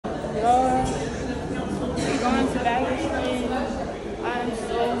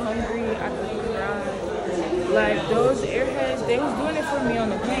Like those airheads, they was doing it for me on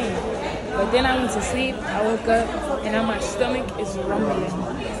the plane. But then I went to sleep, I woke up, and now my stomach is rumbling.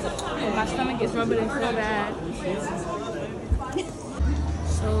 My stomach is rumbling so bad.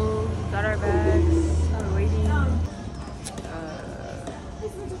 So, got our bags, we're waiting.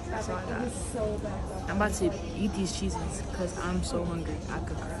 That's all I got. I'm about to eat these cheeses because I'm so hungry, I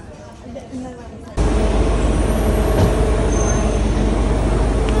could cry.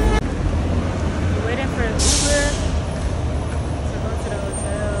 We're waiting for an Uber to go to the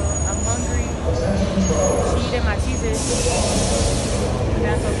hotel. I'm hungry. She eating my cheeses. And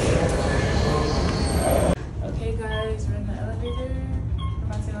that's okay. Okay guys, we're in the elevator. We're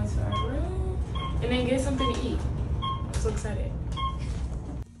about to go to our room and then get something to eat. I'm so excited.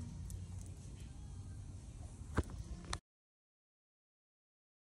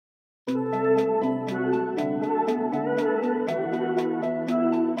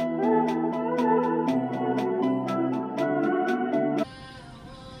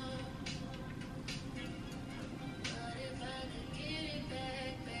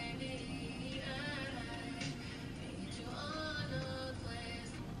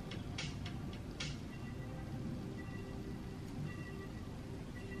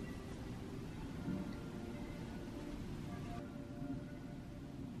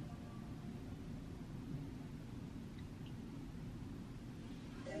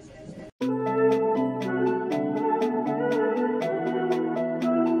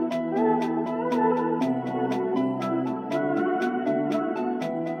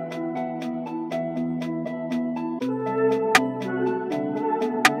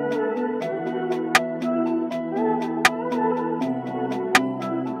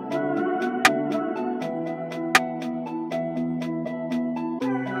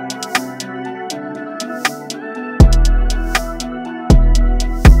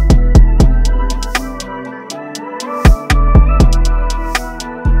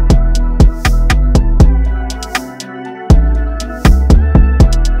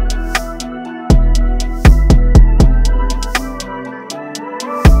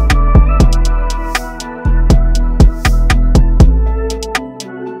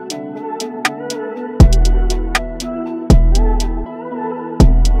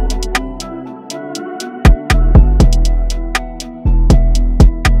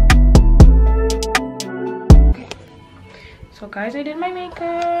 So guys, I did my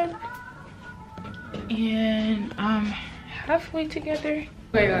makeup and I'm halfway together.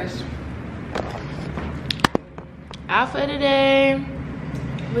 Okay guys, outfit today.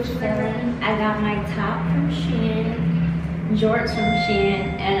 Which one? I got my top from Shein, jorts from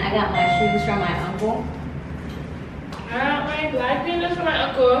Shein, and I got my shoes from my uncle. I got my black pants from my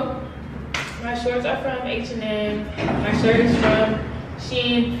uncle. My shorts are from H&M. My shirt is from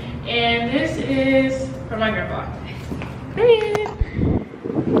Shein, and this is from my grandpa. Period.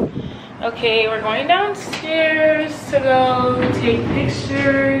 Okay, we're going downstairs to go take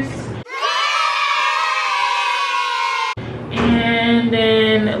pictures. And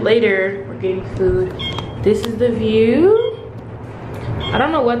then later, we're getting food. This is the view. I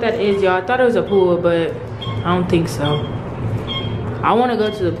don't know what that is, y'all. I thought it was a pool, but I don't think so. I want to go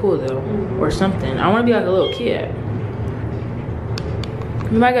to the pool, though, or something. I want to be like a little kid.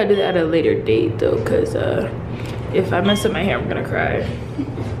 We might gotta do that at a later date, though, because if I mess up my hair, I'm gonna cry.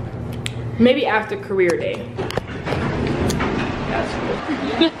 Maybe after career day. That's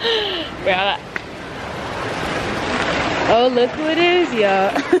cool. Yeah. Oh, look who it is,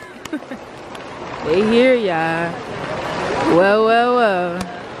 y'all. They here, y'all. Whoa, whoa, whoa.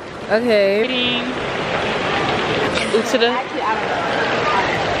 Okay. To the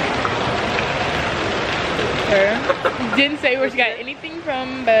her. Didn't say where she got anything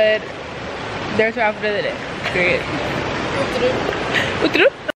from, but there's her outfit of the day. Period.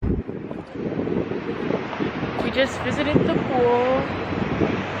 We just visited the pool.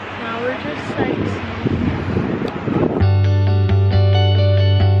 Now we're just sightseeing.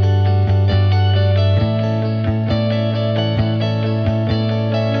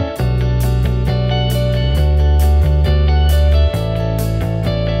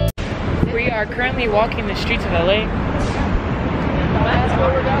 We are currently walking the streets of LA. That's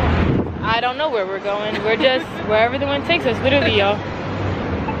where we're going. I don't know where we're going. We're just wherever the wind takes us, literally, y'all.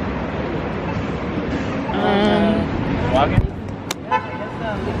 Walking?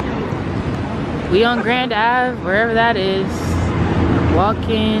 We on Grand Ave, wherever that is.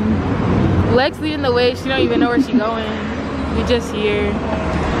 Walking. Lex leading the way. She don't even know where she's going. We just here.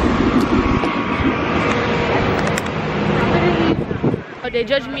 Oh, they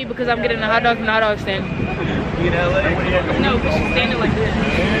judging me because I'm getting a hot dog from the hot dog stand. You in LA? No, because she's standing like this.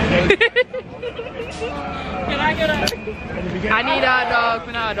 Can I get a? I need a hot dog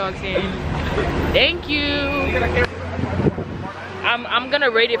from the hot dog stand. Thank you. I'm gonna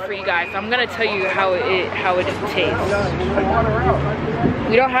rate it for you guys. I'm gonna tell you how it tastes.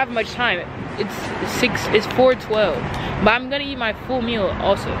 We don't have much time. It's 4:12, but I'm gonna eat my full meal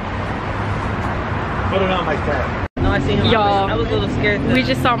also. Put it on my cat. No, I seen him. Y'all, I was a little scared. We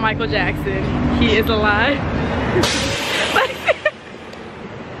just saw Michael Jackson. He is alive.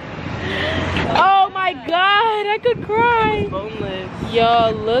 Oh my God, I could cry. Boneless.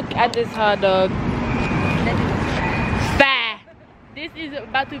 Yo, look at this hot dog. Fat. This is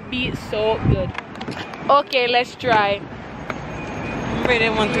about to be so good. Okay, let's try.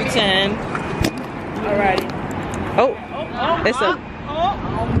 Rated 1 through 10. Alrighty. Oh, it's a.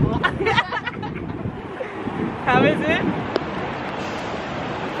 How is it?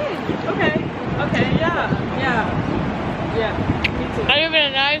 Okay. Okay. Yeah. I give it a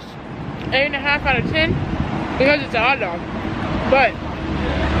nice 8.5 out of 10 because it's a hot dog. But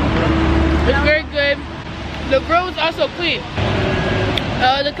it's very good. The grill is also clean.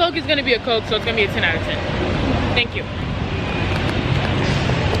 The Coke is gonna be a Coke, so it's gonna be a 10 out of 10. Thank you.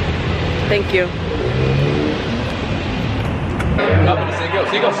 Thank you.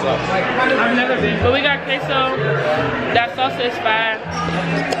 I've never been. But we got queso. That salsa is fire.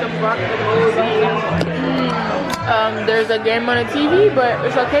 Some guacamole. There's a game on the TV, but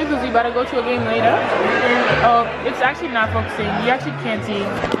it's okay because we about to go to a game later. Oh, it's actually not focusing. You actually can't see.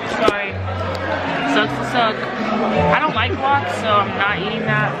 Sorry. Sucks to suck. I don't like guac, so I'm not eating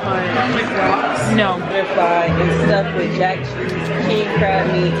that, but no. It's stuffed with jack cheese, king crab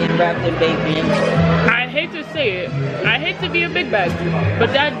meat, and wrapped in bacon. I hate to say it. I hate to be a big bag,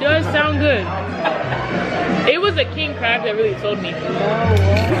 but that does sound good. It was a king crab that really sold me.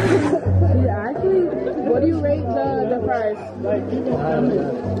 Actually, what do you rate the fries?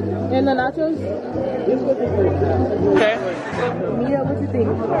 And the nachos? Okay. Mia, what you think?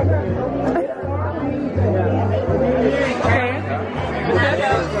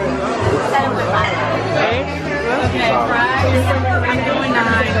 Okay. Okay, fries. I'm doing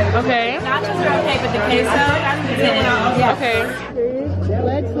 9. Okay. Nachos are okay, but the queso, yeah. Okay.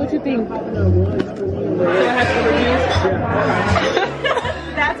 Lex, what you think?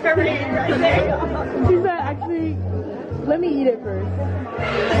 That's for me right there. She said, actually, let me eat it first.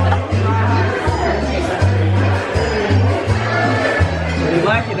 You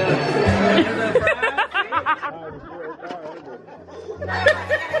like it up.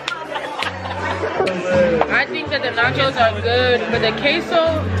 I think that the nachos are good, but the queso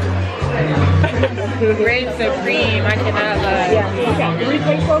reigns supreme. I cannot lie. Yeah. Okay. 3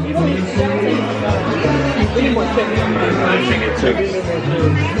 quesos, you don't need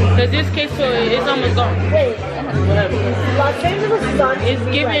Because this queso is almost gone. Los Angeles is on. It's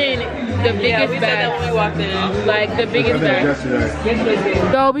giving the biggest bag. When we walked in. Like the biggest bag.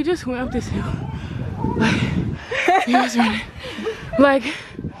 Yo, we just went up this hill. He was running. Like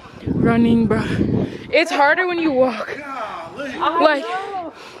running, bro. It's harder when you walk. Like,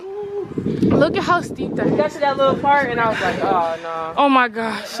 look at how steep that is. Got to that little part and I was like, oh no. Oh my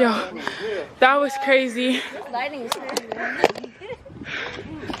gosh, yo. That was crazy. Lighting is crazy.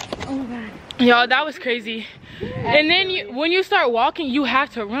 Oh my God. Yo, that was crazy. And then when you start walking, you have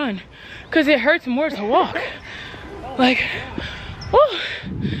to run. Because it hurts more to walk. Like, oh,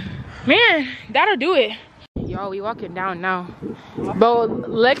 man, that'll do it. Y'all, we walking down now. But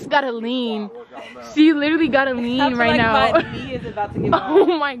Lex gotta lean. She literally gotta lean right now. My knee is about to give out. Oh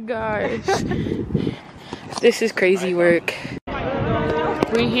my gosh. This is crazy work.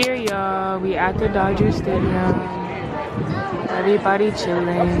 We here, y'all. We at the Dodger Stadium. Everybody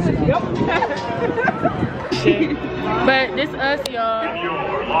chilling. Shit. But this us, y'all.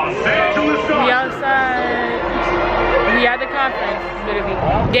 We outside. We at the conference, literally.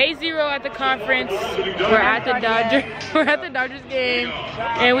 Day 0 at the conference. We're at the Dodgers. We're at the Dodgers game,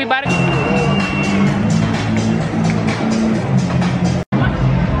 and we about to.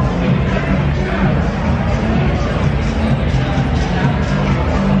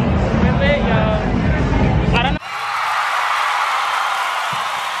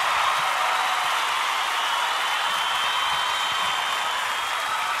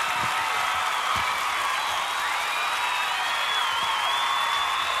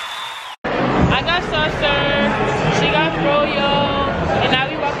 I got saucer, she got froyo, and now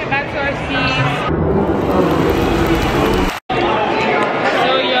we walking back to our seats.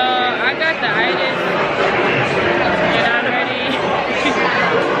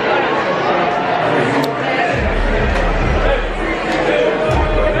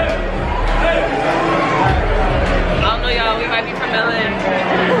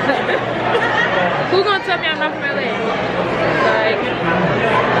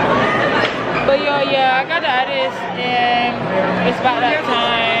 that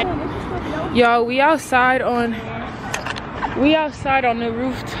time. Y'all, we outside on the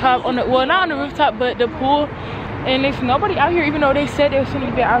rooftop, well, not on the rooftop, but the pool. And there's nobody out here, even though they said they was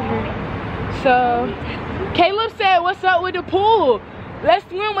gonna be out here. So, Caleb said, what's up with the pool? Let's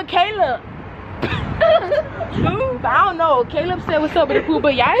swim with Caleb. I don't know. Caleb said, what's up with the pool?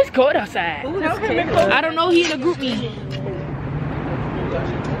 But y'all, it's cold outside. I don't know, he in a group meeting.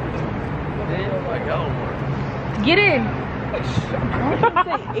 Get in. 8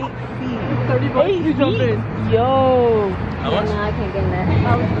 feet. 8 feet. Yo. No, I can't get in that.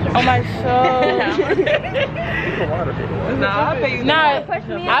 Oh my soul. Nah, I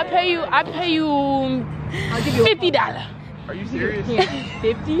pay you $50. Are you serious?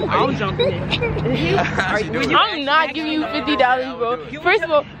 50? I'm jumping in. I'm not giving you $50, bro. First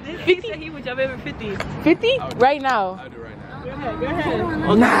of all, 50. He would jump in 50. 50? Right now. I'll do it right now. Go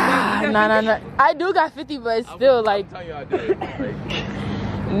ahead. Nah. I do got 50, but it's still like. I'll tell you I'll do it.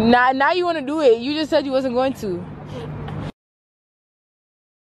 Now you want to do it. You just said you wasn't going to.